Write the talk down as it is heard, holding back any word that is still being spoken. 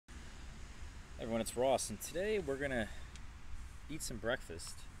Everyone, it's Ross, and today we're gonna eat some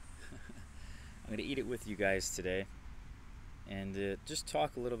breakfast. I'm gonna eat it with you guys today, and just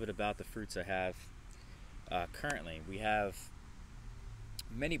talk a little bit about the fruits I have currently. We have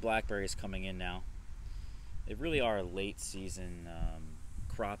many blackberries coming in now. They really are a late season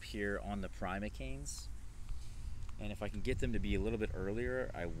crop here on the primocanes, and if I can get them to be a little bit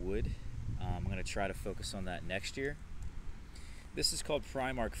earlier, I would. I'm gonna try to focus on that next year. This is called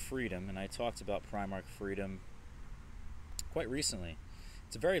Primark Freedom, and I talked about Primark Freedom quite recently.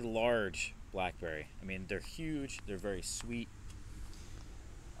 It's a very large blackberry. I mean, they're huge, they're very sweet.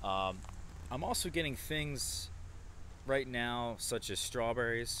 I'm also getting things right now such as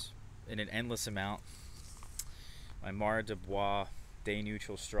strawberries in an endless amount. My Mara de Bois day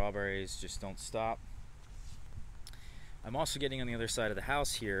neutral strawberries just don't stop. I'm also getting on the other side of the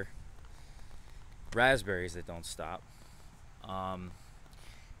house here raspberries that don't stop.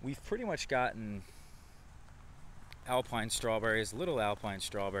 We've pretty much gotten alpine strawberries, little alpine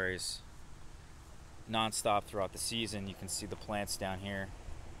strawberries, non-stop throughout the season. You can see the plants down here.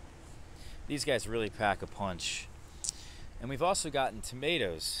 These guys really pack a punch. And we've also gotten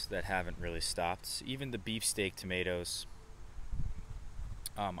tomatoes that haven't really stopped, even the beefsteak tomatoes.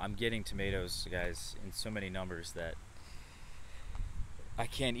 I'm getting tomatoes, guys, in so many numbers that I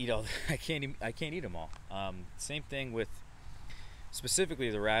can't eat all. I can't eat them all. Same thing with specifically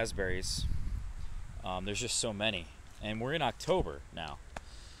the raspberries. There's just so many, and we're in October now,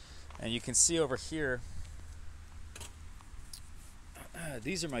 and you can see over here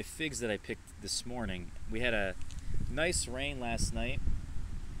these are my figs that I picked this morning. We had a nice rain last night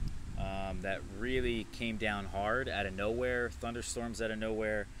that really came down hard out of nowhere, thunderstorms out of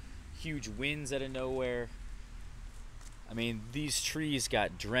nowhere, huge winds out of nowhere. I mean, these trees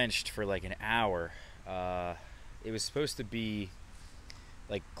got drenched for like an hour. It was supposed to be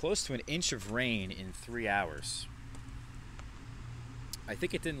like close to an inch of rain in 3 hours. I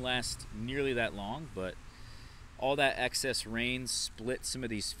think it didn't last nearly that long, but all that excess rain split some of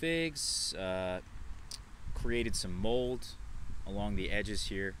these figs, created some mold along the edges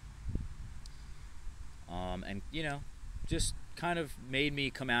here, and you know, just kind of made me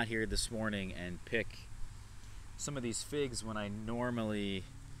come out here this morning and pick some of these figs when I normally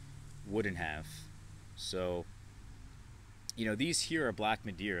wouldn't have. So you know, these here are Black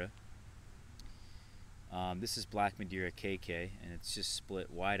Madeira. This is Black Madeira KK, and it's just split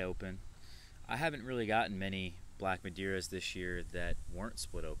wide open. I haven't really gotten many Black Madeiras this year that weren't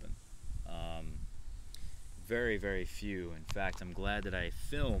split open. Very, very few. In fact, I'm glad that I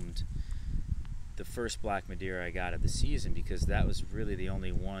filmed the first Black Madeira I got of the season, because that was really the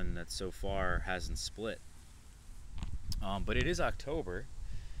only one that so far hasn't split. But it is October.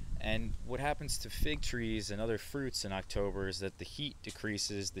 And what happens to fig trees and other fruits in October is that the heat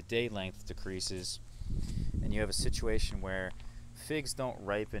decreases, the day length decreases, and you have a situation where figs don't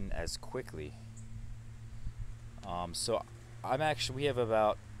ripen as quickly. So we have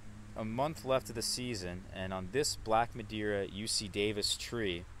about a month left of the season, and on this Black Madeira UC Davis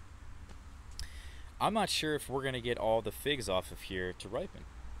tree, I'm not sure if we're going to get all the figs off of here to ripen,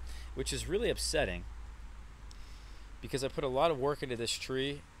 which is really upsetting because I put a lot of work into this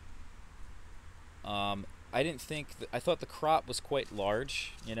tree. I thought the crop was quite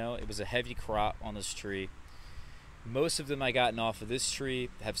large. You know, it was a heavy crop on this tree. Most of them I gotten off of this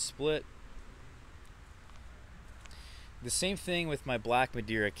tree have split. The same thing with my Black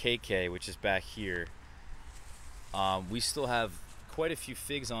Madeira KK, which is back here. We still have quite a few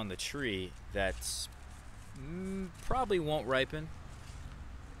figs on the tree that probably won't ripen.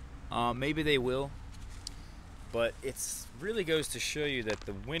 Maybe they will. But it really goes to show you that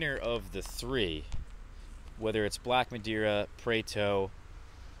the winner of the three, whether it's Black Madeira, Prato,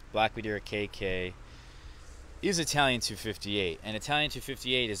 Black Madeira KK, is Italian 258. And Italian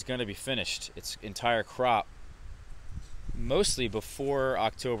 258 is going to be finished, its entire crop, mostly before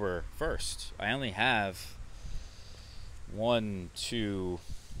October 1st. I only have 5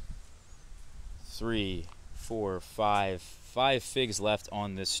 figs left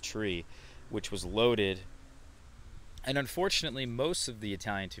on this tree, which was loaded. And unfortunately, most of the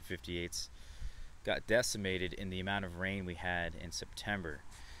Italian 258s got decimated in the amount of rain we had in September.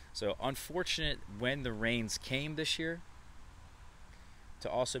 So unfortunate when the rains came this year to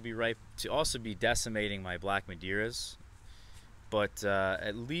also be decimating my Black Madeiras. But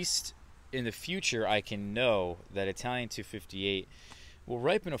at least in the future, I can know that Italian 258 will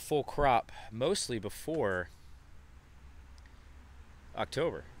ripen a full crop mostly before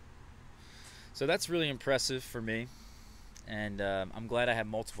October. So that's really impressive for me. And I'm glad I have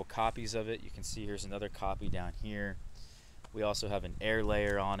multiple copies of it. You can see here's another copy down here. We also have an air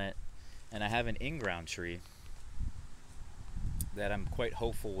layer on it. and I have an in-ground tree that I'm quite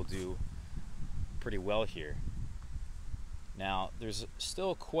hopeful will do pretty well here. Now, there's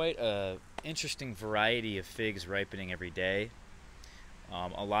still quite a interesting variety of figs ripening every day.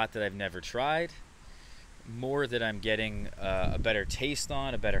 A lot that I've never tried, more that I'm getting a better taste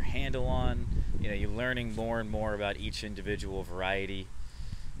on, a better handle on. You know, you're learning more and more about each individual variety.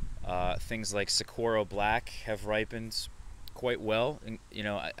 Things like Socorro Black have ripened quite well, and you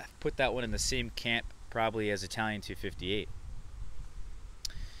know, I put that one in the same camp probably as Italian 258.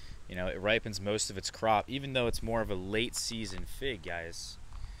 You know, it ripens most of its crop, even though it's more of a late season fig, guys.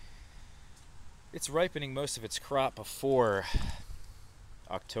 It's ripening most of its crop before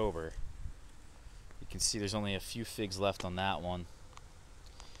October. You can see there's only a few figs left on that one.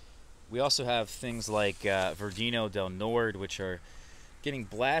 We also have things like Verdino del Nord, which are getting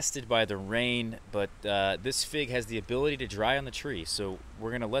blasted by the rain, but this fig has the ability to dry on the tree, so we're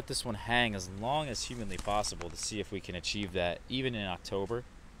going to let this one hang as long as humanly possible to see if we can achieve that even in October.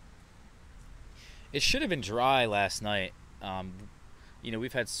 It should have been dry last night. You know,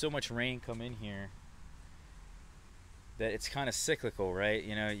 we've had so much rain come in here that it's kind of cyclical, right?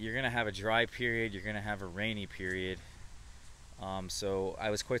 You know, you're going to have a dry period, you're going to have a rainy period. So I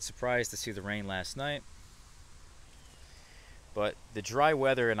was quite surprised to see the rain last night. But the dry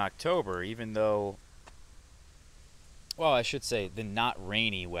weather in October, even though, well, I should say the not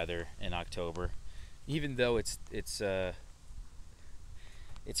rainy weather in October, even though it's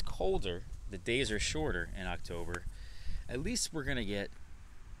colder, the days are shorter in October, at least we're going to get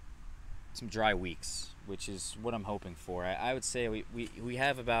some dry weeks, which is what I'm hoping for. I would say we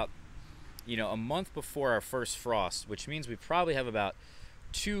have about, you know, a month before our first frost, which means we probably have about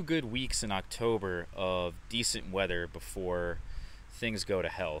 2 good weeks in October of decent weather before things go to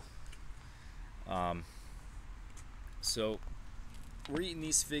hell. So we're eating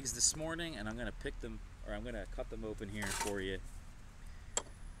these figs this morning, and I'm going to pick them, or I'm going to cut them open here for you.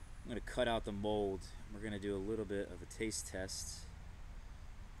 I'm going to cut out the mold. We're going to do a little bit of a taste test.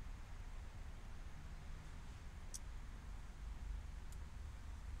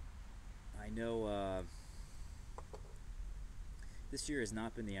 I know this year has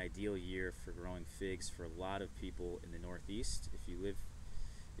not been the ideal year for growing figs for a lot of people in the Northeast. If you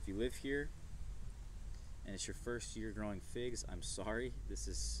live here and it's your first year growing figs, I'm sorry. This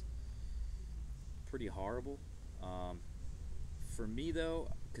is pretty horrible. For me though,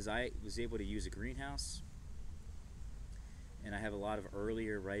 because I was able to use a greenhouse and I have a lot of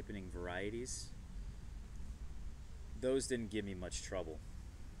earlier ripening varieties, those didn't give me much trouble.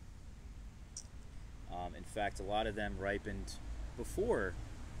 In fact, a lot of them ripened before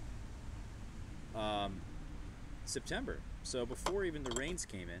September, so before even the rains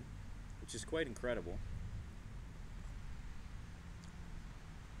came in, which is quite incredible.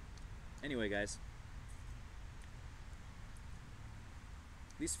 Anyway, guys,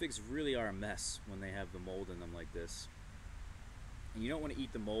 these figs really are a mess when they have the mold in them like this. And you don't want to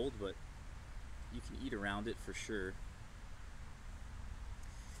eat the mold, but you can eat around it for sure.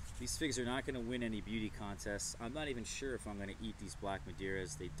 These figs are not going to win any beauty contests. I'm not even sure if I'm going to eat these Black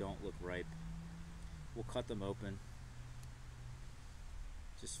Madeiras. They don't look ripe. We'll cut them open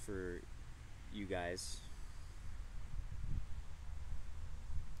just for you guys.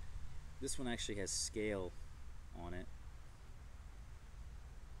 This one actually has scale on it.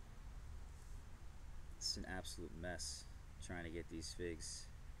 It's an absolute mess trying to get these figs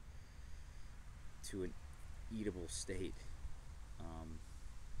to an eatable state.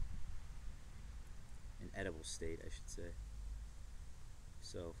 An edible state, I should say.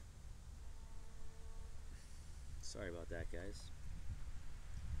 So, sorry about that, guys.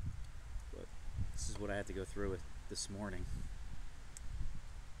 But this is what I had to go through with this morning.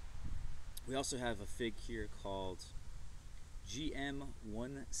 We also have a fig here called GM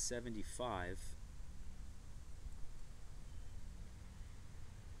 175,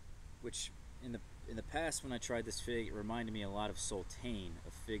 which in the past when I tried this fig, it reminded me a lot of Sultane,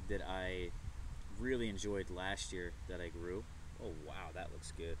 a fig that I really enjoyed last year that I grew. Oh wow, that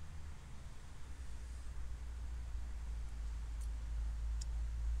looks good.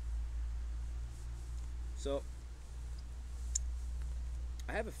 So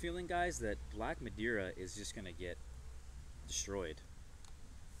I have a feeling, guys, that Black Madeira is just gonna get destroyed.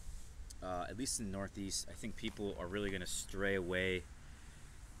 At least in the Northeast, I think people are really gonna stray away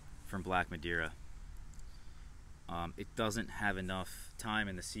from Black Madeira. It doesn't have enough time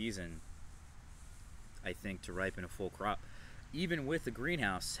in the season, I think, to ripen a full crop. Even with the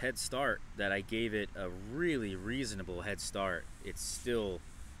greenhouse head start that I gave it, a really reasonable head start, it still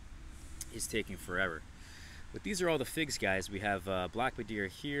is taking forever. But these are all the figs, guys. We have Black Madeira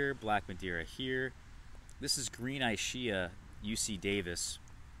here, Black Madeira here. This is Green Ishia UC Davis.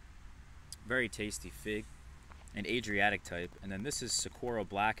 Very tasty fig, an Adriatic type. And then this is Socorro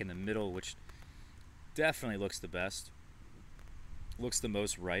Black in the middle, which definitely looks the best. Looks the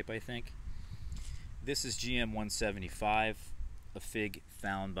most ripe, I think. This is GM 175, a fig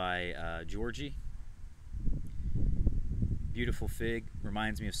found by Georgie. Beautiful fig,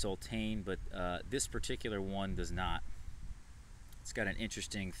 reminds me of Sultane, but this particular one does not. It's got an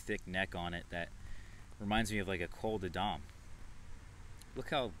interesting thick neck on it that reminds me of like a Col de Dame. Look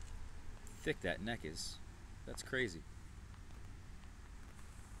how thick that neck is. That's crazy.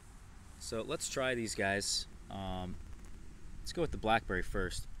 So let's try these guys. Let's go with the blackberry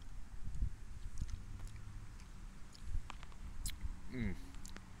first.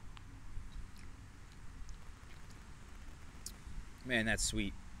 Man, that's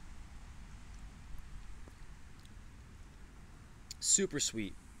sweet. Super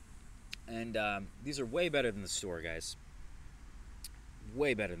sweet. And these are way better than the store, guys.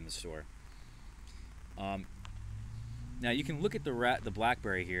 Way better than the store. Now you can look at the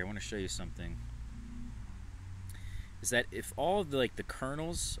blackberry here. I want to show you something. Is that if all of the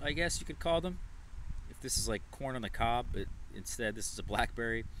kernels, I guess you could call them, if this is like corn on the cob, but instead this is a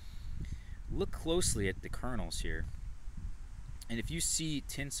blackberry, look closely at the kernels here. And if you see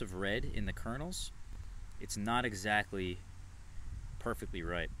tints of red in the kernels, it's not exactly perfectly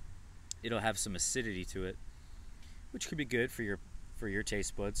ripe. It'll have some acidity to it, which could be good for your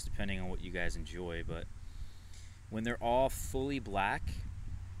taste buds, depending on what you guys enjoy. But when they're all fully black,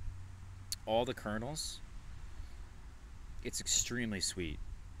 all the kernels, it's extremely sweet.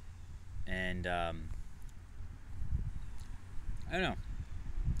 And I don't know.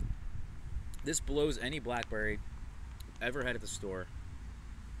 This blows any blackberry ever had at the store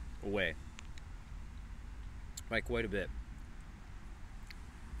away by quite a bit.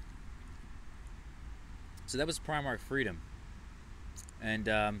 So that was Primark Freedom.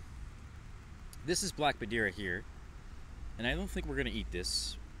 And this is Black Madeira here. And I don't think we're going to eat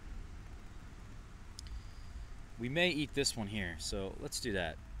this. We may eat this one here, so let's do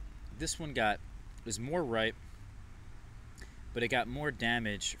that. This one was more ripe, but it got more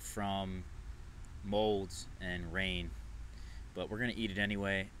damage from molds and rain. But we're going to eat it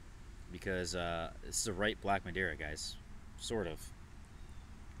anyway because this is a ripe Black Madeira, guys. Sort of.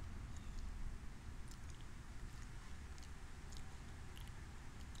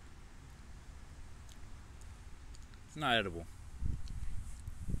 It's not edible.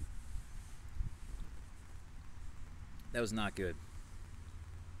 That was not good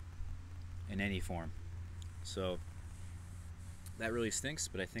in any form. So that really stinks,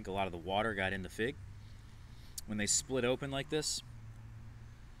 but I think a lot of the water got in the fig. When they split open like this,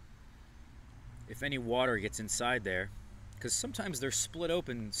 if any water gets inside there, because sometimes they're split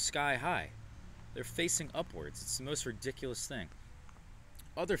open sky high, they're facing upwards. It's the most ridiculous thing.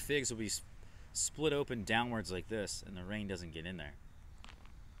 Other figs will be split open downwards like this, and the rain doesn't get in there.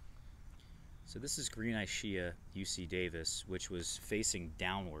 So this is Green Ishia UC Davis, which was facing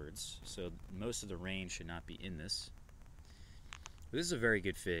downwards, so most of the rain should not be in this. But this is a very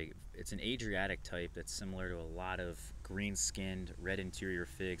good fig. It's an Adriatic type that's similar to a lot of green-skinned, red interior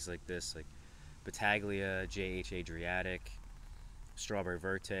figs like this, like Battaglia, JH Adriatic, Strawberry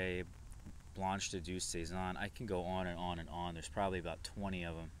Verte, Blanche de Douce Saison. I can go on and on and on. There's probably about 20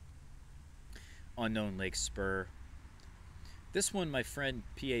 of them. Unknown Lake Spur. This one, my friend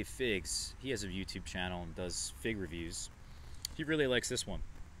PA Figs, he has a YouTube channel and does fig reviews. He really likes this one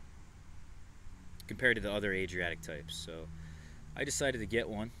compared to the other Adriatic types. So I decided to get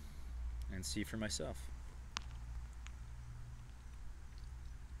one and see for myself.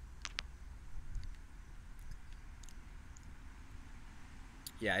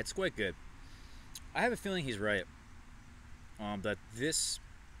 Yeah, it's quite good. I have a feeling he's right. That this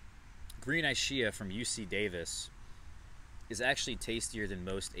Green Ishia from UC Davis is actually tastier than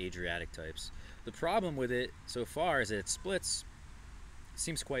most Adriatic types. The problem with it so far is that it splits.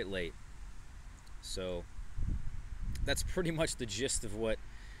 Seems quite late. So that's pretty much the gist of what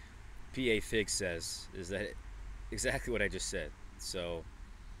PA Fig says, is that exactly what I just said. So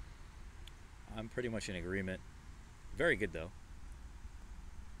I'm pretty much in agreement. Very good though.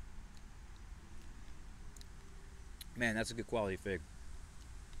 Man, that's a good quality fig.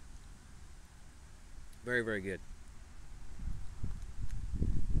 Very, very good.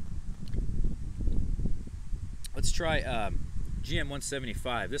 Let's try GM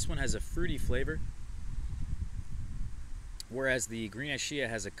 175. This one has a fruity flavor, whereas the Green Ishia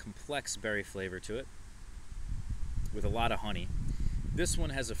has a complex berry flavor to it with a lot of honey. This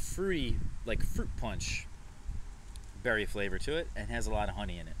one has a fruity, like fruit punch berry flavor to it and has a lot of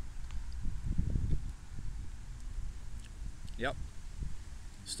honey in it. Yep.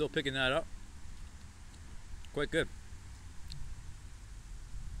 Still picking that up. Quite good.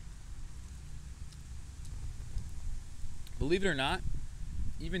 Believe it or not,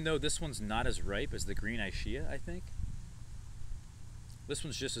 even though this one's not as ripe as the green Ishia, I think, this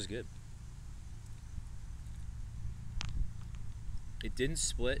one's just as good. It didn't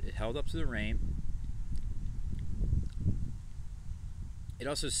split. It held up to the rain. It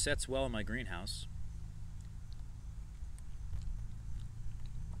also sets well in my greenhouse.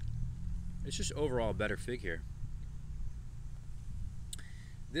 It's just overall a better fig here.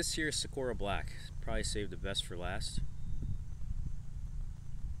 This here is Socorro Black. Probably saved the best for last.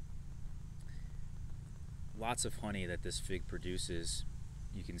 Lots of honey that this fig produces.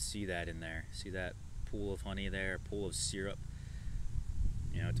 You can see that in there. See that pool of honey there, pool of syrup.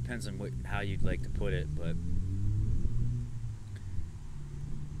 You know, it depends on how you'd like to put it, but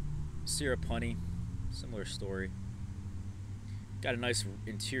syrup, honey, similar story. Got a nice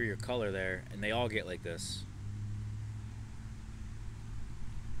interior color there, and they all get like this.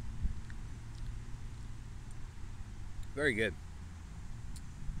 Very good.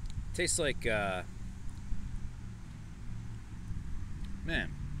 Tastes like, man,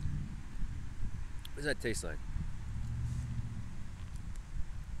 what does that taste like?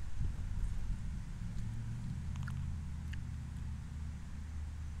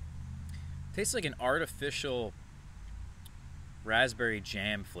 Tastes like an artificial raspberry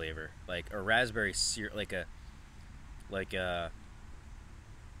jam flavor, like a raspberry syrup, like a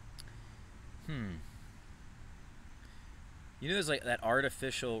you know, there's like that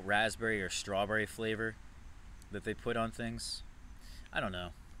artificial raspberry or strawberry flavor that they put on things. I don't know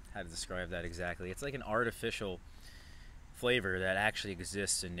how to describe that exactly. It's like an artificial flavor that actually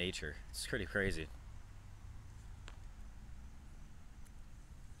exists in nature. It's pretty crazy.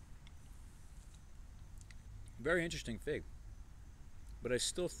 Very interesting fig, but I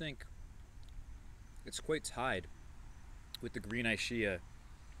still think it's quite tied with the green Ishia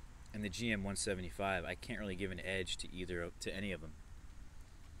and the GM 175. I can't really give an edge to any of them.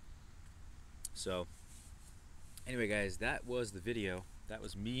 So anyway, guys, that was the video. That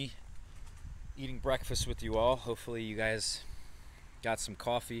was me eating breakfast with you all. Hopefully you guys got some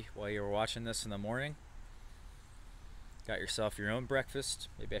coffee while you were watching this in the morning. Got yourself your own breakfast.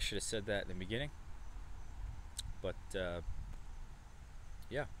 Maybe I should have said that in the beginning. But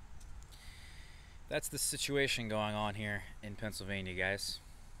yeah, that's the situation going on here in Pennsylvania, guys.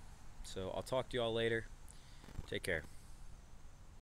 So I'll talk to you all later. Take care.